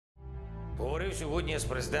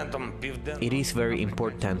It is very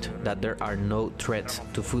important that there are no threats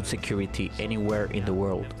to food security anywhere in the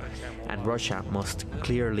world, and Russia must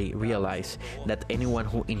clearly realize that anyone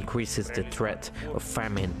who increases the threat of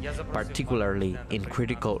famine, particularly in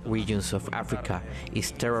critical regions of Africa,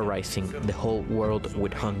 is terrorizing the whole world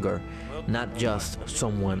with hunger, not just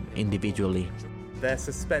someone individually. They're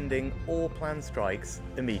suspending all planned strikes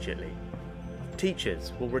immediately.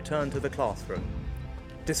 Teachers will return to the classroom.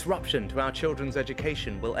 Disruption to our children's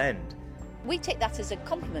education will end. We take that as a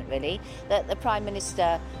compliment, really, that the Prime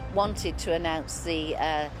Minister wanted to announce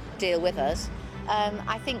the deal with us.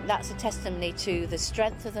 I think that's a testimony to the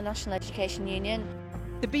strength of the National Education Union.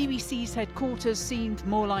 The BBC's headquarters seemed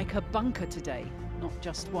more like a bunker today. Not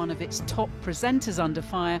just one of its top presenters under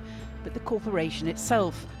fire, but the corporation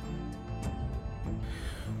itself.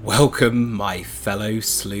 Welcome, my fellow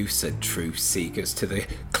sleuths and truth seekers, to the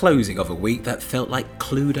closing of a week that felt like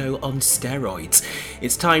Cluedo on steroids.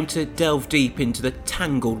 It's time to delve deep into the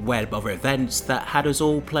tangled web of events that had us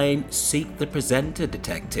all playing Seek the Presenter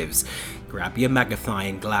detectives. Grab your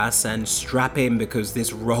magnifying glass and strap in, because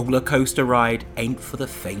this roller coaster ride ain't for the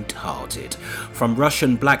faint-hearted. From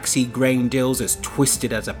Russian Black Sea grain deals as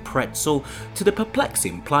twisted as a pretzel, to the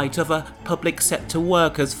perplexing plight of a public sector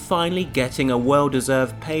workers finally getting a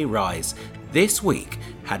well-deserved pay rise, this week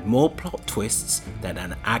had more plot twists than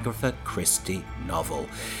an Agatha Christie novel.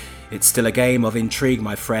 It's still a game of intrigue,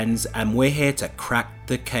 my friends, and we're here to crack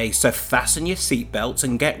the case. So fasten your seatbelts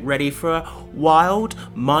and get ready for a wild,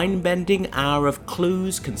 mind-bending hour of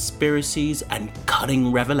clues, conspiracies, and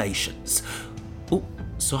cunning revelations. Oh,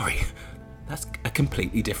 sorry, that's a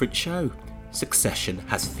completely different show. Succession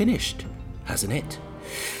has finished, hasn't it?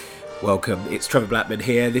 Welcome, it's Trevor Blackman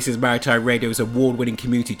here. This is Maritime Radio's award-winning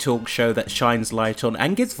community talk show that shines light on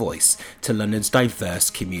and gives voice to London's diverse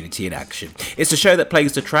community in action. It's a show that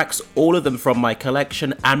plays the tracks, all of them from my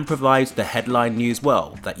collection, and provides the headline news,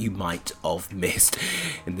 well, that you might have missed.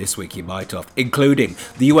 In this week you might have, including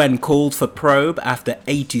the UN called for probe after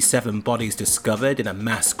 87 bodies discovered in a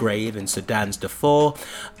mass grave in Sudan's Darfur,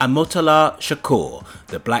 and Murtala Shakur,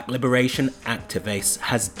 the black liberation activist,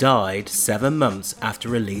 has died 7 months after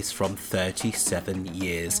release from 37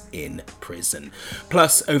 years in prison.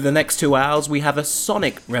 Plus, over the next 2 hours, we have a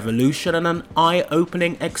sonic revolution and an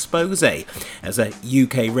eye-opening expose. As a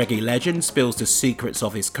UK reggae legend spills the secrets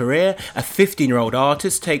of his career, a 15-year-old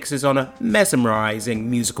artist takes us on a mesmerising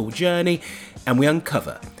musical journey, and we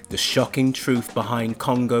uncover the shocking truth behind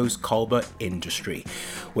Congo's cobalt industry,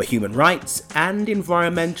 where human rights and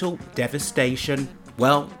environmental devastation,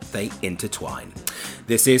 well, they intertwine.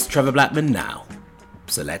 This is Trevor Blackman Now.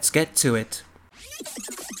 So let's get to it.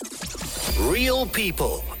 Real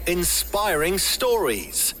people, inspiring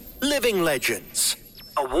stories, living legends.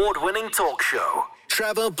 Award-winning talk show.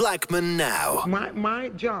 Trevor Blackman Now. My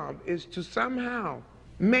job is to somehow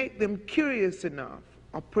make them curious enough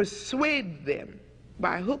or persuade them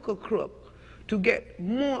by hook or crook to get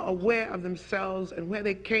more aware of themselves and where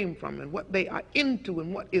they came from and what they are into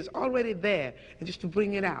and what is already there, and just to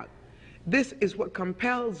bring it out. This is what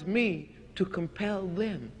compels me to compel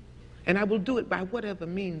them, and I will do it by whatever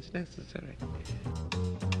means necessary.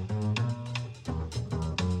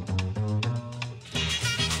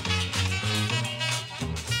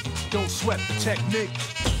 Don't sweat the technique.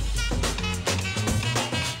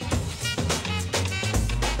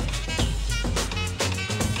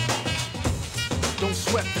 Don't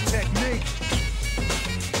sweat the technique.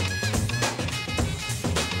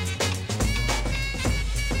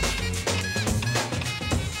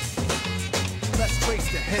 Let's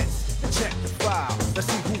trace the hits and check the file. Let's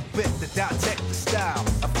see who bit the dissect the style.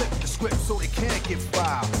 I flip the script so they can't get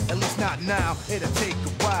filed. At least not now, it'll take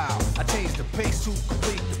a while. I change the pace to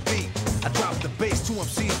complete the beat. I drop the bass to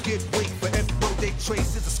MCs get weak. For every road they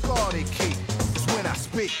trace is a scar they keep. Cause when I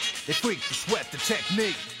speak, they freak to sweat the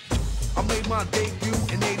technique. I made my debut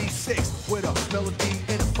in 86 with a melody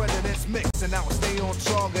in a president's mix. And now I stay on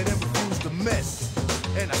target and refuse to miss.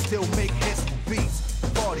 And I still make hits for beats.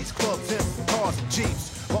 Parties, clubs, and cars and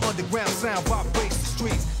jeeps. My underground sound vibrates the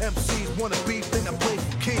streets. MCs wanna beef, then I play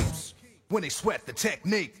for keeps. When they sweat the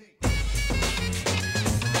technique.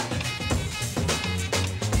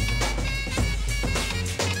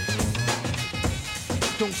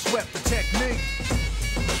 Don't sweat the technique.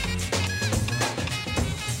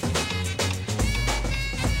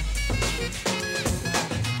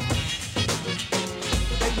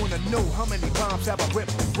 They wanna know how many bombs have I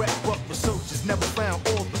ripped and wrecked, but researchers never found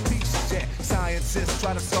all the pieces yet. Scientists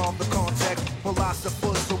try to solve the context,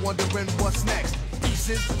 philosophers are wondering what's next.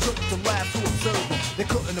 pieces. Took the lab to observe them. They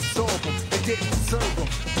couldn't absorb them, they didn't deserve them.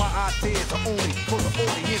 My ideas are only for the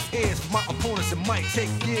audience ears. For my opponents, it might take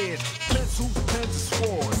years. Pencils, pens, and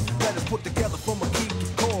swords. Letters put together from a key to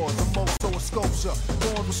cause. I'm also a sculpture,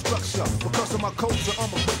 born with structure. Because of my culture, I'm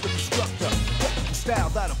a quick instructor. Technical style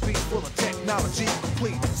that'll be full of technology.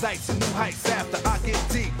 Complete sights and new heights after I get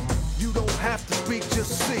deep. You don't have to speak,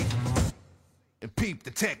 just see. And peep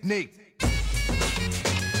the technique.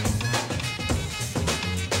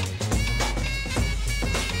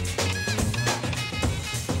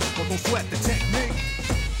 But don't sweat the technique.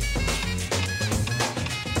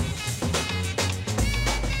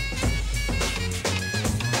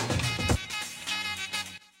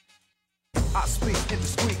 I speak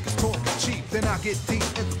indiscreet, cause talk is cheap. Then I get deep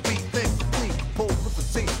in the beat, then complete. Composed with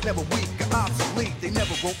physique, never weak or obsolete. They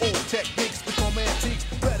never grow old, techniques become antiques.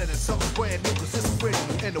 Better than something brand new, cause it's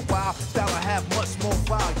original. In the wild style I have much more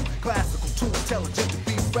value. Classical, too intelligent to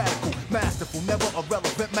be radical. Masterful, never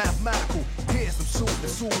irrelevant, mathematical. Here's some soothing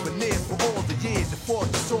souvenirs for all the years that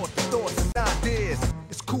fought to sort the thoughts and ideas.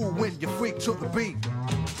 It's cool when you freak to the beat,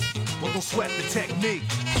 but don't sweat the technique.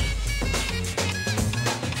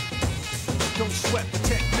 Don't sweat the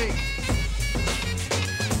technique.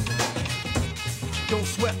 Don't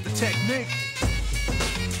sweat the technique.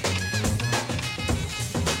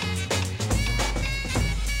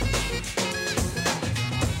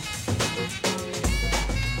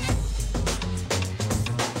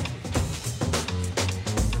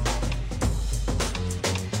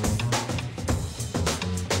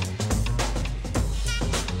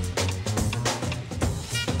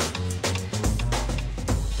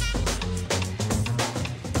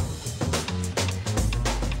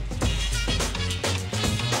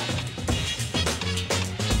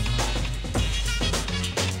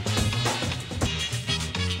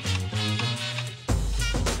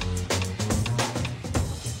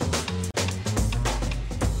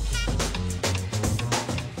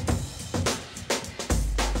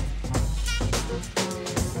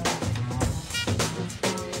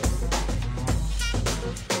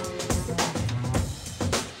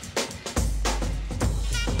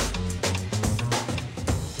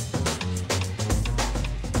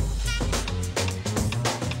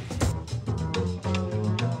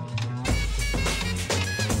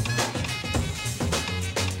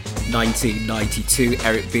 ...1992,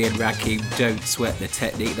 Eric B and Rakim, Don't Sweat the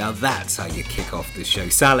Technique. Now that's how you kick off the show.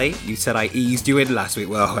 Sally, you said I eased you in last week.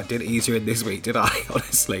 Well, I didn't ease you in this week, did I?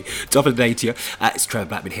 Honestly. Top of the day to you. It's Trevor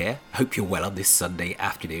Blackman here. Hope you're well on this Sunday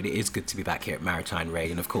afternoon. It is good to be back here at Maritime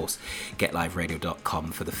Radio. And of course,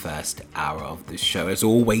 getliveradio.com for the first hour of the show. As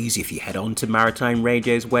always, if you head on to Maritime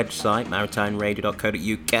Radio's website,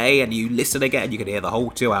 maritimeradio.co.uk, and you listen again, you can hear the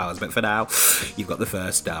whole 2 hours. But for now, you've got the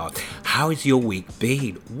first hour. How has your week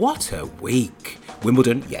been? What a week.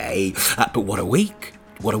 Wimbledon, yay. But what a week.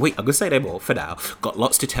 What a week. I'm going to say no more for now. Got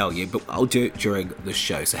lots to tell you, but I'll do it during the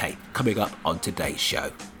show. So, hey, coming up on today's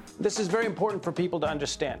show. This is very important for people to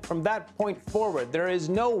understand. From that point forward, there is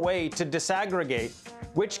no way to disaggregate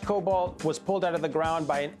which cobalt was pulled out of the ground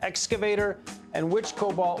by an excavator and which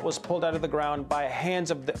cobalt was pulled out of the ground by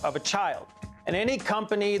hands of a child. And any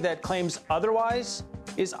company that claims otherwise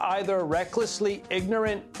is either recklessly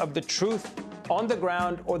ignorant of the truth on the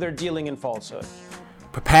ground or they're dealing in falsehood.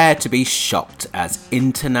 Prepare to be shocked as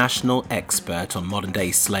international expert on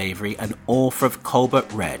modern-day slavery and author of Cobalt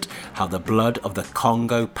Red, How the Blood of the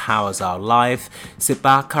Congo Powers Our Life,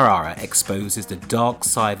 Siba Carrara exposes the dark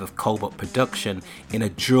side of cobalt production in a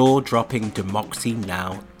jaw-dropping Democracy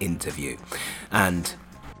Now! Interview. And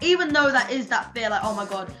even though that is that fear, like, oh my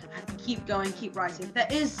God, I have to keep going, keep writing, there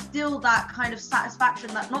is still that kind of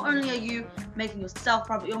satisfaction that not only are you making yourself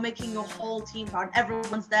proud, but you're making your whole team proud.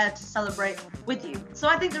 Everyone's there to celebrate with you. So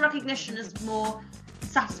I think the recognition is more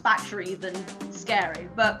satisfactory than scary,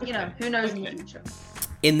 but you know, who knows in the future.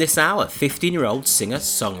 In this hour, 15-year-old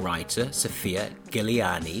singer-songwriter Sofia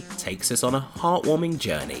Gillani takes us on a heartwarming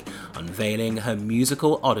journey, unveiling her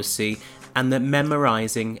musical odyssey and the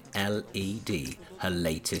memorizing LED, her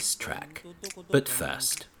latest track. But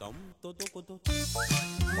first. Oh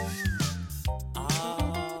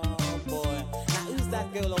boy, now who's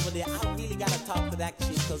that girl over there? I really gotta talk to that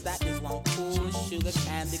chick, cause that is one cool sugar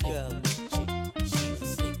candy girl.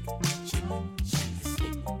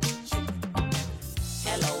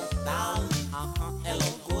 Hello, darling, hello,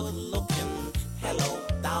 good looking. Hello,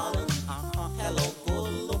 darling, hello,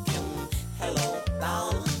 good looking. Hello,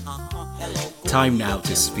 darling, hello, good Time now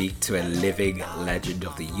to speak to a living legend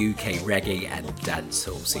of the UK reggae and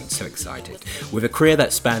dancehall scene. So excited. With a career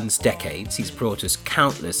that spans decades, he's brought us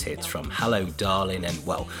countless hits from Hello Darling and,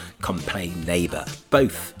 well, Complain Neighbour,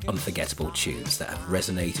 both unforgettable tunes that have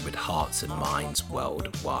resonated with hearts and minds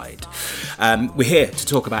worldwide. We're here to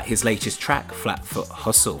talk about his latest track, Flatfoot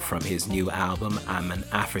Hustle, from his new album, I'm an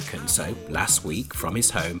African. So, last week, from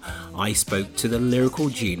his home, I spoke to the lyrical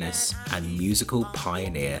genius and musical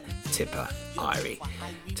pioneer, Tippa Irie.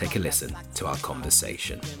 Take a listen to our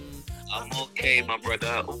conversation. I'm okay, my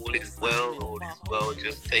brother. All is well.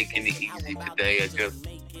 Just taking it easy today. I just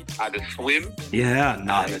had a swim. Yeah,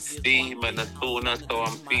 nice. And a steam and a sauna, so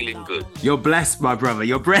I'm feeling good. You're blessed, my brother.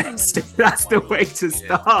 You're blessed. That's the way to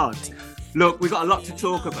start. Yeah. Look, we've got a lot to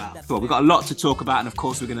talk about. Well, we've got a lot to talk about, and of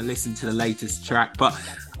course, we're going to listen to the latest track. But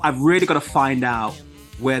I've really got to find out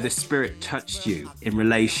where the spirit touched you in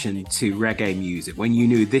relation to reggae music, when you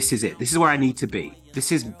knew this is it, this is where I need to be,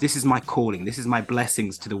 this is my calling, this is my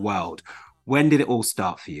blessings to the world. When did it all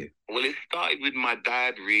start for you? Well, it started with my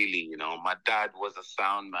dad, really. You know, my dad was a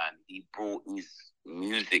sound man. He brought his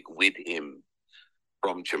music with him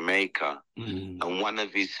from Jamaica. And one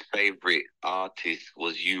of his favorite artists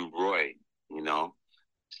was U Roy, you know.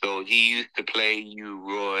 So he used to play U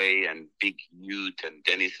Roy and Big Youth and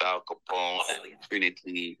Dennis Al Capone and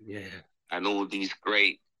Trinity, and all these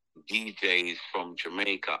great DJs from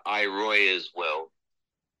Jamaica, I Roy as well.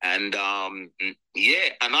 And and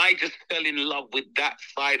I just fell in love with that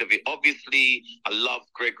side of it. Obviously, I love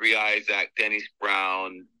Gregory Isaac, Dennis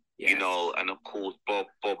Brown, you know, and of course Bob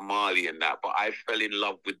Marley and that. But I fell in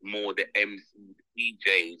love with more the MC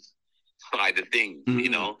DJs side of things, you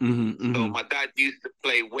know. So my dad used to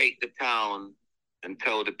play Wake the Town and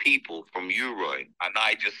Tell the People from U-Roy, and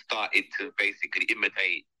I just started to basically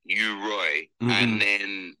imitate U-Roy. And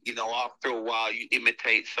then, you know, after a while you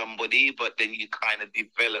imitate somebody, but then you kind of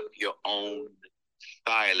develop your own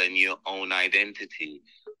style and your own identity,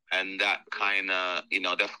 and that kind of, you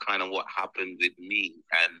know, that's kind of what happened with me.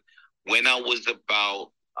 And when I was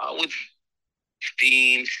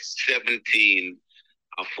 15, 17,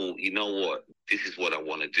 I thought, you know what, this is what I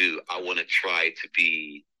want to do. I want to try to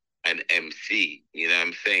be an MC. You know what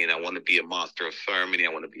I'm saying? I want to be a master of ceremony. I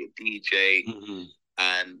want to be a DJ.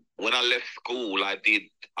 And when I left school, I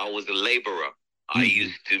was a laborer. I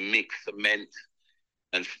used to mix cement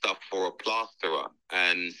and stuff for a plasterer.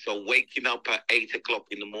 And so waking up at 8 o'clock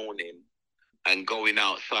in the morning and going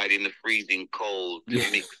outside in the freezing cold to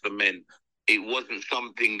mix cement, it wasn't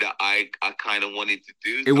something that I kind of wanted to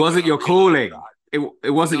do. It wasn't your calling.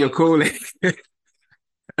 It wasn't your calling. So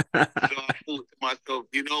I thought to myself,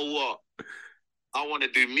 you know what? I want to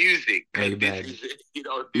do music. This is, you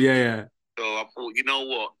know, So I thought, you know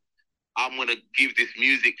what? I'm going to give this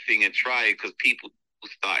music thing a try, because people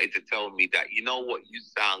started to tell me that, you know what, you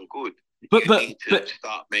sound good. You need to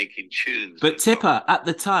start making tunes. But Tippa, at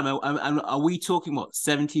the time, and are we talking, what,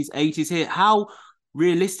 70s, 80s here? How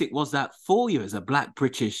realistic was that for you as a Black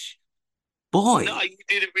British boy? No, I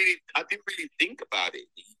didn't really think about it.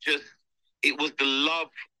 It was the love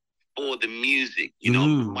for the music. You know,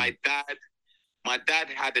 my dad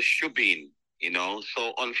had a shubin, you know,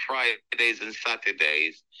 so on Fridays and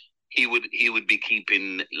Saturdays, he would be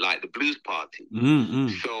keeping like the blues party.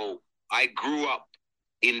 So I grew up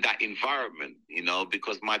in that environment, you know,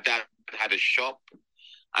 because my dad had a shop,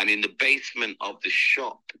 and in the basement of the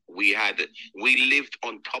shop, we lived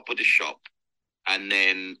on top of the shop, and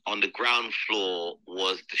then on the ground floor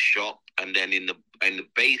was the shop, and then in the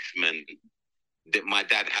basement, that my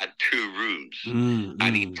dad had 2 rooms,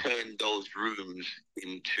 and he turned those rooms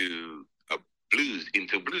into blues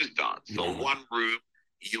dance. So one room,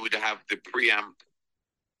 you would have the preamp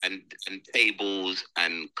and tables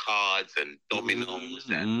and cards and dominoes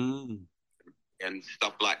and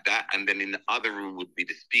stuff like that. And then in the other room would be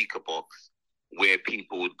the speaker box, where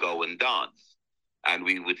people would go and dance. And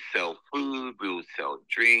we would sell food, we would sell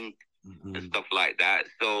drink and stuff like that.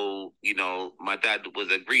 So, you know, my dad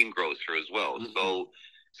was a greengrocer as well. So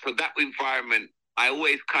that environment, I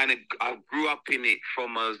always I grew up in it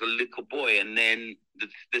from as a little boy. And then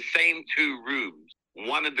the same 2 rooms,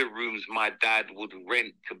 one of the rooms my dad would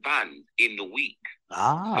rent to bands in the week. So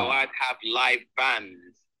I'd have live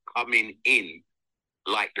bands coming in,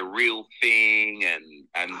 like The Real Thing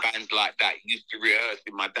and bands like that used to rehearse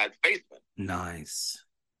in my dad's basement. Nice.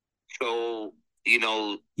 So, you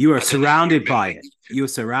know, you were surrounded by it. You were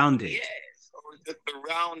surrounded. Yes, I was just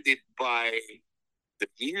surrounded by the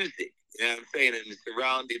music. You know what I'm saying? And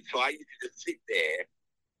surrounded. So I used to just sit there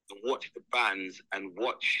and watch the bands and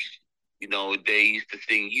watch You know, they used to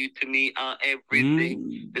sing "You to Me Are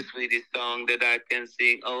Everything," the sweetest song that I can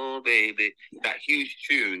sing. Oh, baby, that huge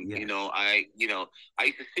tune. Yes. You know, I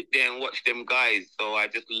used to sit there and watch them guys, so I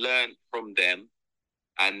just learned from them.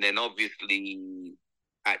 And then obviously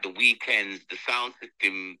at the weekends, the sound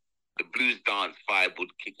system, the blues dance vibe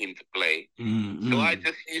would kick into play. So I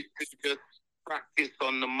just used to just practice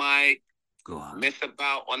on the mic, mess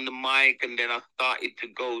about on the mic, and then I started to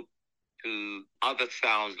go to other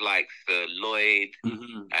sounds like Sir Lloyd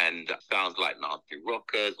and sounds like Nasty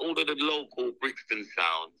Rockers, all of the local Brixton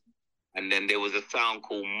sounds. And then there was a sound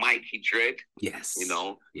called Mikey Dread. Yes. You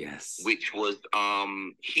know? Yes. Which was,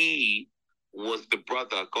 he was the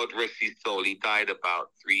brother, God rest his soul. He died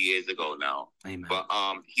about 3 years ago now. Amen. But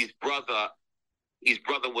his brother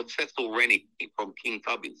was Cecil Rennie from King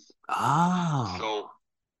Tubby's. Ah. So,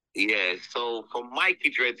 yeah. So from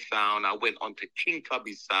Mikey Dread sound, I went on to King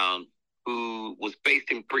Tubby's sound, who was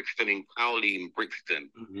based in Brixton, in Cowley in Brixton.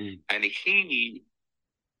 And he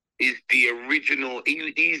is the original,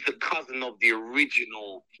 he's the cousin of the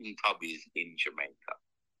original King Tubby's in Jamaica.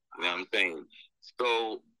 You know what I'm saying?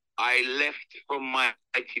 So I left from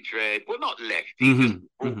Mikey Dread. Well, not left. He just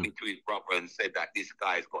brought me to his brother and said that this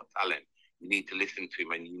guy's got talent. You need to listen to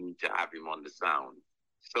him and you need to have him on the sound.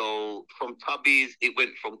 So from Tubby's, it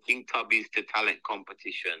went from King Tubby's to talent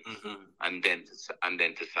competitions, and then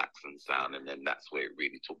to Saxon Sound, and then that's where it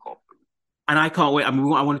really took off. And I can't wait. I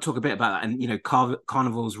mean, I want to talk a bit about that. And, you know,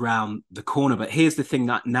 Carnival's round the corner. But here's the thing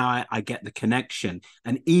that now I get the connection.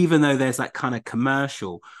 And even though there's that kind of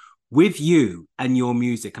commercial with you and your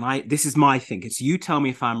music, and this is my thing. It's you tell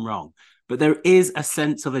me if I'm wrong. But there is a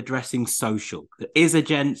sense of addressing social. There is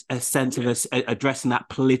a sense of us addressing that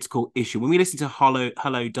political issue. When we listen to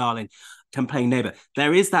Hello, Darling, Campaign Neighbour,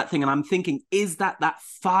 there is that thing. And I'm thinking, is that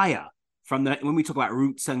fire from when we talk about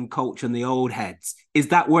roots and culture and the old heads, is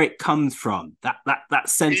that where it comes from? That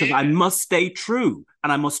sense of I must stay true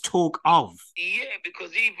and I must talk of. Yeah,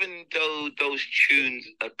 because even though those tunes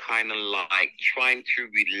are kind of like trying to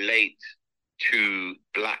relate to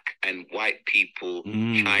black and white people,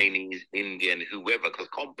 Chinese, Indian, whoever, because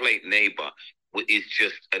Complaint Neighbor is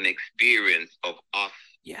just an experience of us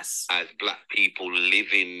as black people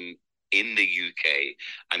living in the UK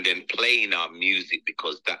and then playing our music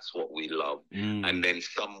because that's what we love. And then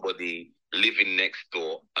somebody living next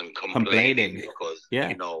door and complaining because,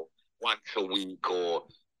 you know, once a week or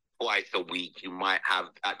twice a week, you might have,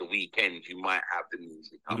 at the weekend, you might have the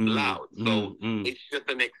music up loud. So it's just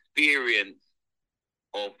an experience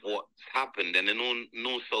of what's happened. And then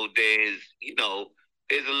also there's, you know,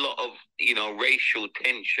 there's a lot of, you know, racial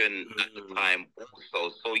tension at the time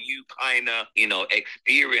also. So you kind of, you know,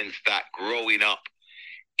 experience that growing up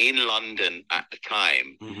in London at the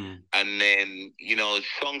time. And then, you know,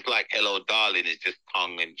 songs like Hello Darling is just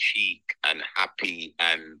tongue in cheek and happy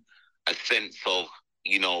and a sense of,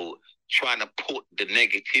 you know, trying to put the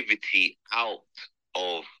negativity out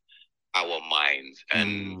of our minds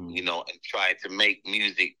and, you know, and try to make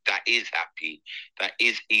music that is happy, that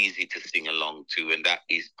is easy to sing along to, and that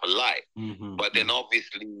is polite. But then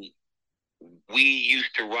obviously we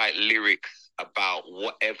used to write lyrics about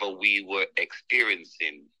whatever we were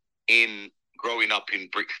experiencing in growing up in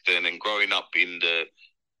Brixton and growing up in the,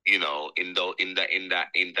 you know, in that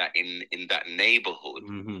neighborhood.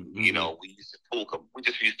 You know, we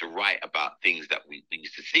just used to write about things that we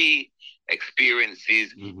used to see,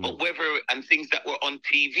 experiences, but and things that were on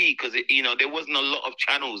TV, because you know, there wasn't a lot of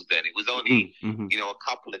channels then. It was only you know, a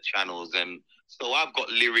couple of channels. And so I've got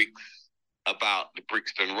lyrics about the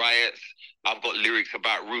Brixton riots. I've got lyrics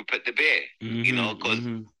about Rupert the Bear, you know, because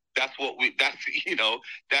that's you know,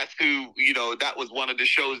 that's who, you know, that was one of the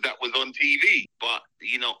shows that was on TV. But,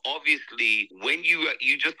 you know, obviously when you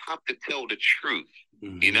just have to tell the truth,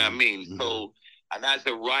 you know what I mean? So, and as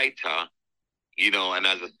a writer, you know, and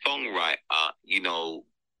as a songwriter, you know,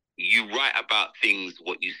 you write about things,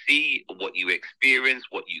 what you see, what you experience,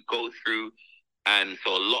 what you go through. And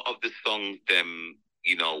so a lot of the songs,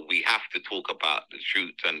 you know, we have to talk about the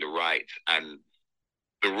truth and the right and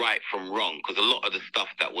the right from wrong, because a lot of the stuff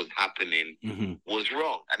that was happening was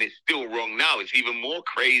wrong, and it's still wrong now. It's even more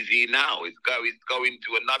crazy now. It's going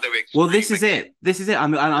to another extreme. Well, this is it.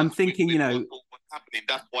 I'm thinking, you know, what's happening.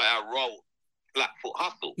 That's why I wrote Blackfoot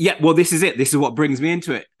Hustle. Yeah, well, this is it. This is what brings me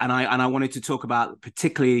into it, and I wanted to talk about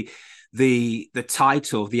particularly the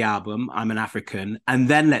title of the album, I'm an African, and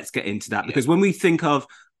then let's get into that, because when we think of,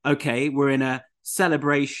 okay, we're in a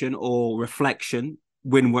celebration or reflection,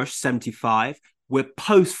 Windrush 75. we're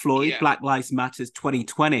post-Floyd, Yeah. Black Lives Matters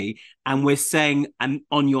 2020, and we're saying, and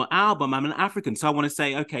on your album, I'm an African. So I want to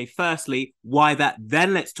say, okay, firstly, why that?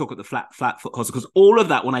 Then let's talk at the flat foot hustle. Because all of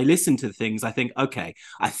that, when I listen to things, I think, okay,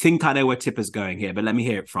 I think I know where Tippa's going here, but let me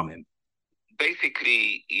hear it from him.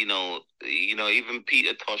 Basically, even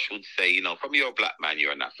Peter Tosh would say, from you're a black man,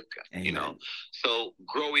 you're an African, Amen. So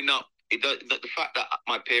growing up, the fact that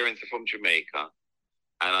my parents are from Jamaica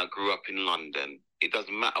and I grew up in London, it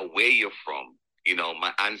doesn't matter where you're from.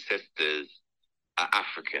 My ancestors are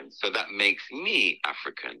African, so that makes me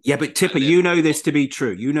African. Yeah, but Tippa, you know this to be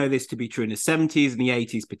true. You know this to be true in the 70s and the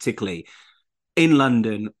 80s, particularly in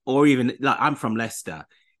London, or even like I'm from Leicester,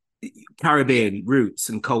 Caribbean roots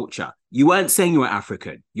and culture. You weren't saying you were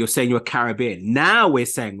African. You're saying you were Caribbean. Now we're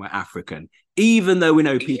saying we're African, even though we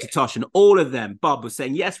know Peter Tosh and all of them. Bob was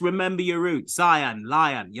saying, yes, remember your roots, Zion,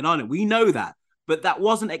 Lion. We know that, but that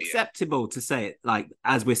wasn't acceptable to say it like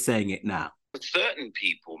as we're saying it now. For certain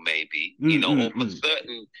people, maybe, or for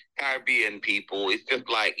certain Caribbean people, it's just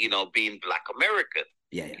like, being Black American.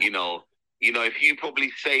 Yeah. If you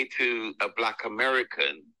probably say to a Black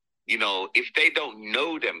American, if they don't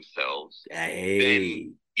know themselves,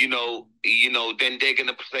 then, then they're going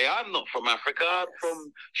to say, I'm not from Africa, I'm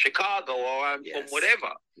from Chicago, or I'm from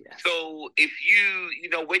whatever. Yes. So if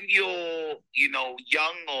when you're,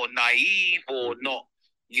 young or naive or not,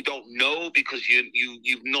 you don't know because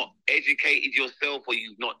you've not educated yourself, or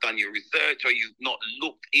you've not done your research, or you've not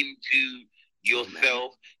looked into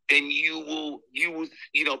yourself, then you will,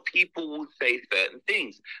 people will say certain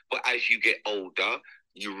things. But as you get older,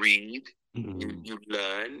 you read, you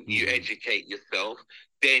learn, you educate yourself,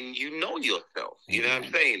 then you know yourself. You know what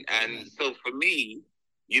I'm saying? And so for me,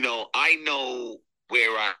 I know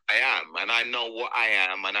where I am, and I know what I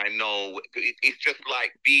am, and I know it's just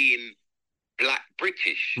like being Black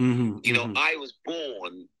British. I was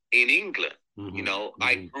born in England.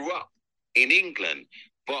 I grew up in England,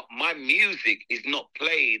 but my music is not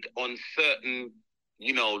played on certain,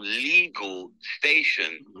 legal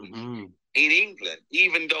stations in England,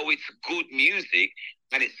 even though it's good music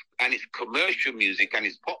and it's commercial music and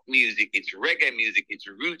it's pop music, it's reggae music, it's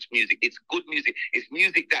roots music, it's good music. It's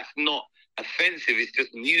music that's not offensive. It's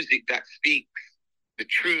just music that speaks the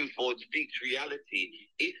truth or speaks reality.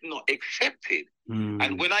 It's not accepted.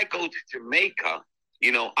 And when I go to Jamaica,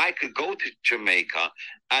 I could go to Jamaica,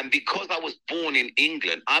 and because I was born in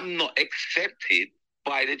England, I'm not accepted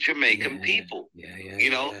by the Jamaican people.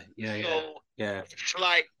 It's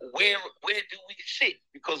like, where do we sit?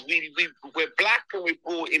 Because we're Black and we're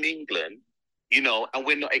born in England, and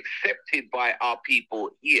we're not accepted by our people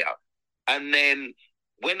here. And then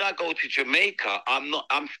when I go to Jamaica,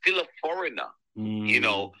 I'm still a foreigner.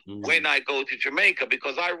 When I go to Jamaica,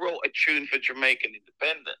 because I wrote a tune for Jamaican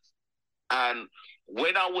independence. And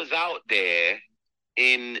when I was out there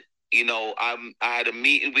I had a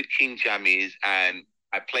meeting with King Jammies, and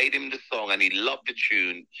I played him the song, and he loved the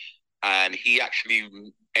tune. And he actually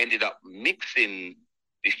ended up mixing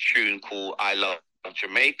this tune called I Love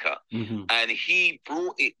Jamaica. And he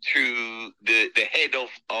brought it to the head of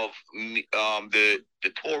the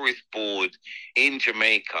tourist board in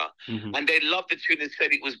Jamaica. And they loved the tune and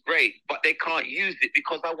said it was great, but they can't use it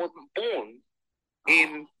because I wasn't born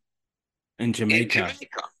in Jamaica.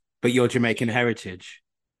 But your Jamaican heritage.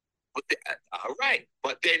 All right.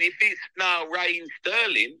 But then if it's now Ryan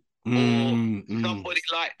Sterling or somebody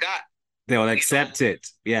like that, they'll accept it.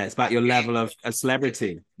 Yeah, it's about your level of a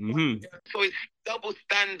celebrity. So it's double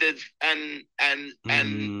standards, and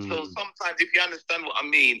so sometimes, if you understand what I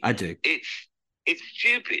mean, I do. It's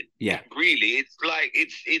stupid. Yeah, really. It's like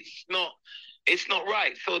it's not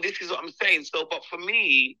right. So this is what I'm saying. So, but for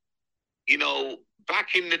me,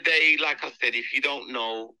 back in the day, like I said, if you don't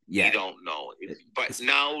know, you don't know. But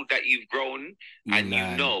now that you've grown and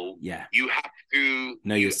you have to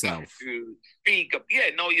know yourself. Have to speak up,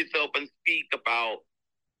 know yourself and speak about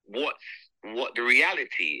what the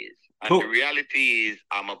reality is. And the reality is,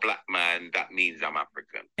 I'm a Black man. That means I'm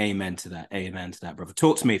African. Amen to that. Amen to that, brother.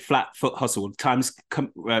 Talk to me. Flat Foot Hustle. Time's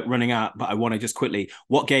running out, but I want to just quickly,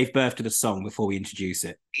 what gave birth to the song before we introduce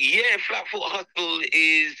it? Yeah, Flat Foot Hustle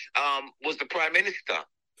was the Prime Minister,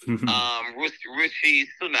 Rishi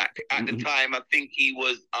Sunak. At the time, I think he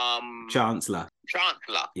was Chancellor.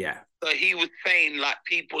 Yeah. So he was saying, like,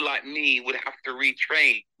 people like me would have to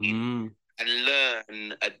retrain and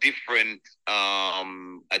learn a different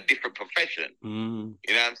profession. You know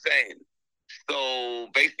what I'm saying? So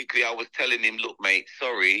basically, I was telling him, look, mate,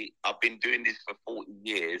 sorry, I've been doing this for 40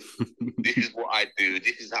 years. This is what I do.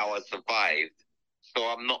 This is how I survived. So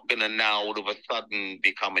I'm not going to now all of a sudden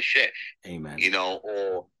become a chef. Amen.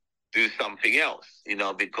 Or do something else, you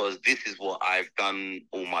know, because this is what I've done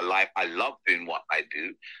all my life. I love doing what I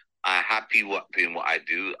do. I'm happy doing what I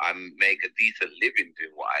do. I make a decent living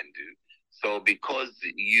doing what I do. So because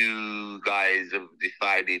you guys have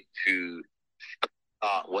decided to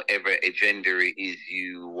start whatever agenda it is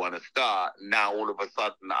you want to start, now all of a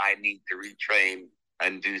sudden I need to retrain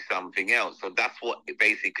and do something else. So that's what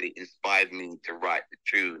basically inspired me to write the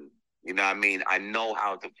tune. You know what I mean? I know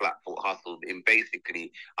how to flat-foot hustle. And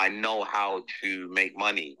basically, I know how to make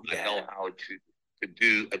money. Yeah. I know how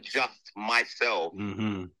to adjust myself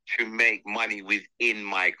to make money within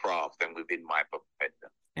my craft and within my profession.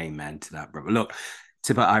 Amen to that, brother. Look,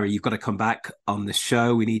 Tippa Irie, you've got to come back on the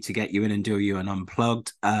show. We need to get you in and do you an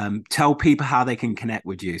unplugged. Tell people how they can connect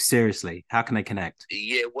with you. Seriously, how can they connect?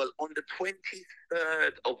 Yeah, well, on the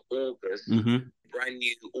 23rd of August, brand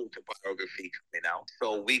new autobiography coming out.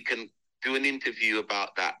 So we can do an interview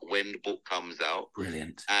about that when the book comes out.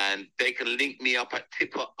 Brilliant. And they can link me up at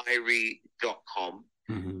tippairie.com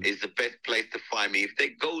is the best place to find me. If they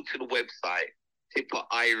go to the website,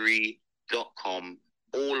 tippairie.com,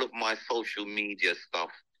 all of my social media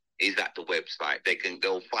stuff is at the website.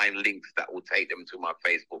 They'll find links that will take them to my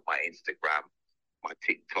Facebook, my Instagram, my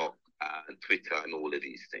TikTok, and Twitter, and all of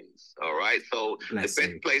these things. All right. So the best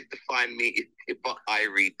place to find me is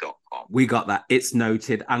tippairie.com. We got that. It's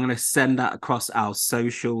noted. I'm going to send that across our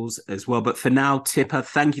socials as well. But for now, Tippa,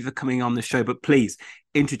 thank you for coming on the show. But please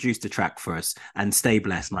introduce the track for us and stay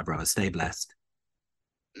blessed, my brother. Stay blessed.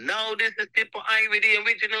 No, this is Tippa Irie, the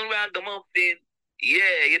original ragamuffin.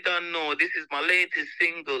 Yeah, you don't know. This is my latest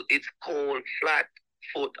single. It's called Flat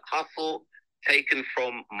Foot Hustle, taken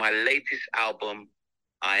from my latest album,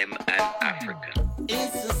 I'm an African.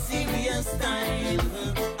 It's a serious time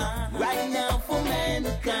right now for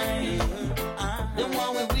mankind. The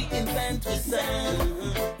one we reinvent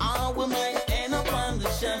ourselves. All we might end up on the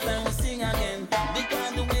shelf and we sing again.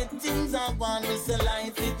 Because the way things are going, we say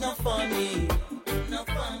life is not funny. Not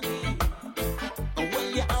funny. And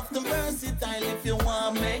when you have to versatile if you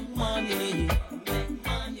want to make money. Make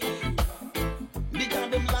money. Because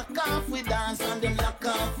them lock off we dance and them lock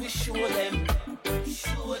off we show them.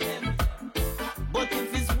 Show them. But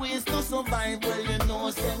if it's ways to survive, well, you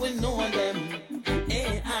know, say we know them.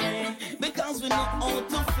 AI, because we know how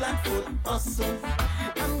to flat foot hustle,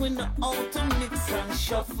 and we know how to mix and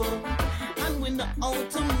shuffle, and we know how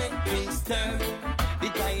to make things turn.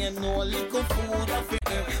 Because you know little food of it.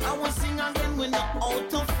 I will sing again, we know how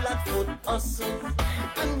to flat foot hustle,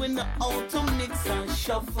 and we know how to mix and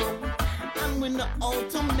shuffle, and we know how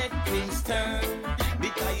to make things turn.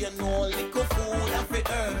 Because you know little food of it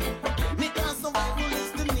earn. Because survival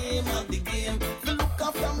is the name of the game. To look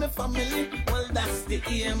after my family, well that's the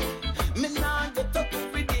aim. Me nah get up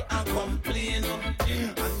every day and complain,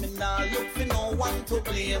 and me nah look for no one to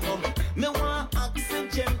blame. Me want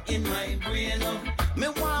oxygen in my brain. Me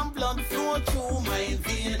want blood flow through my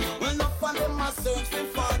vein. Well, enough of them a search for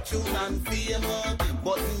fortune and fame,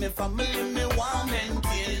 but me family me want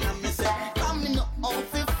maintain. And me say, I'm in the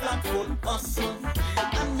office flat foot hustle,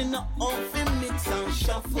 and me no office mix and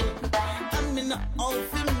shuffle, and me no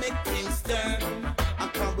office make things turn. I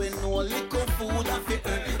can't win no liquor food of it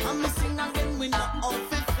earn. And me sing again, we no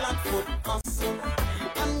office flat foot hustle,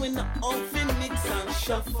 and we no office mix and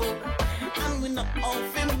shuffle, and we no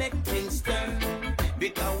office make things turn.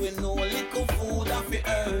 Because we know little food of it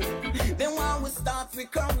earn. Then when we start we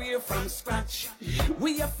career from scratch,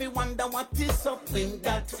 we have to wonder what is up in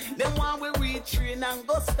that. Then when we retrain and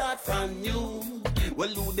go start from new, well,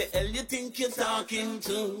 who the hell you think you're talking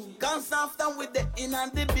to? Cause after we the in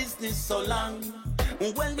and the business so long,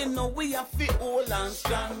 well, you know we have to hold and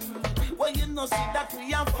strong. Well, you know see that we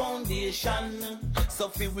have foundation. So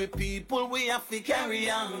for we people we have to carry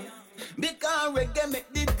on. Because reggae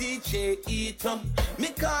make the DJ eat up.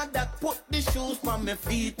 Because that put the shoes on my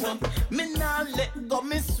feet up. Me nah let go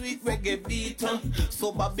me sweet reggae beat up.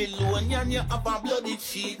 So Babylonian you have a bloody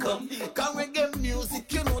cheek up. Cause reggae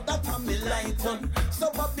music you know that I'm me light up. So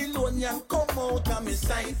Babylonian come out of me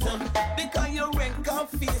sight up. Because you rank up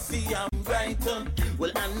facey and bright up.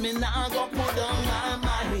 Well and me nah go put on my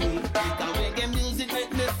mind. Cause reggae music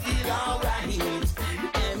make me feel alright.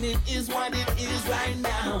 And it is what it is right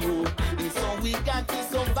now. And so we got to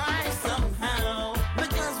survive somehow.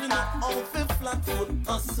 Because we know how to flat foot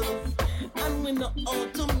hustle, and we know how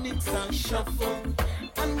to mix and shuffle,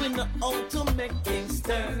 and we know how to make things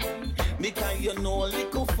turn. Because you know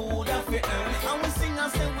little food of it earn. And we sing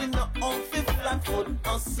and say we know how to flat foot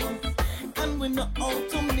hustle, and we know how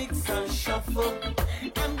to mix and shuffle,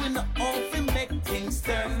 and we know how to make things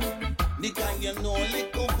turn. Because you know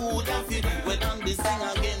little food of it. We done this thing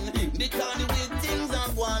again. Because the way things are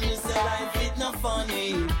going,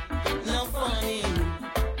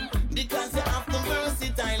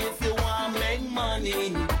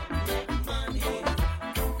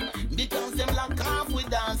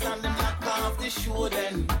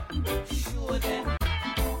 show them.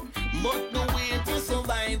 But the way to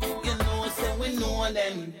survive, you know, so we know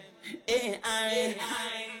them. I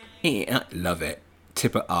love it.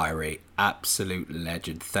 Tippa Irie, absolute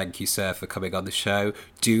legend. Thank you, sir, for coming on the show.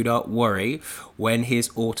 Do not worry, when his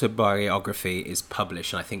autobiography is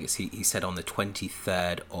published, and I think he said on the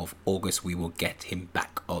 23rd of August, we will get him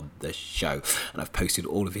back on the show. And I've posted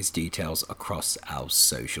all of his details across our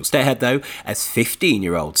socials. Stay ahead, though, as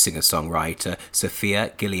 15-year-old singer-songwriter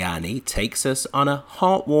Sofia Gillani takes us on a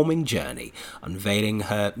heartwarming journey, unveiling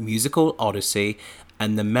her musical odyssey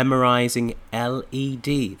and the memorising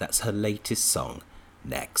LED. That's her latest song.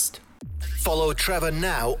 Next. Follow Trevor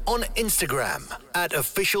now on Instagram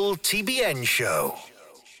 @OfficialTBN Show.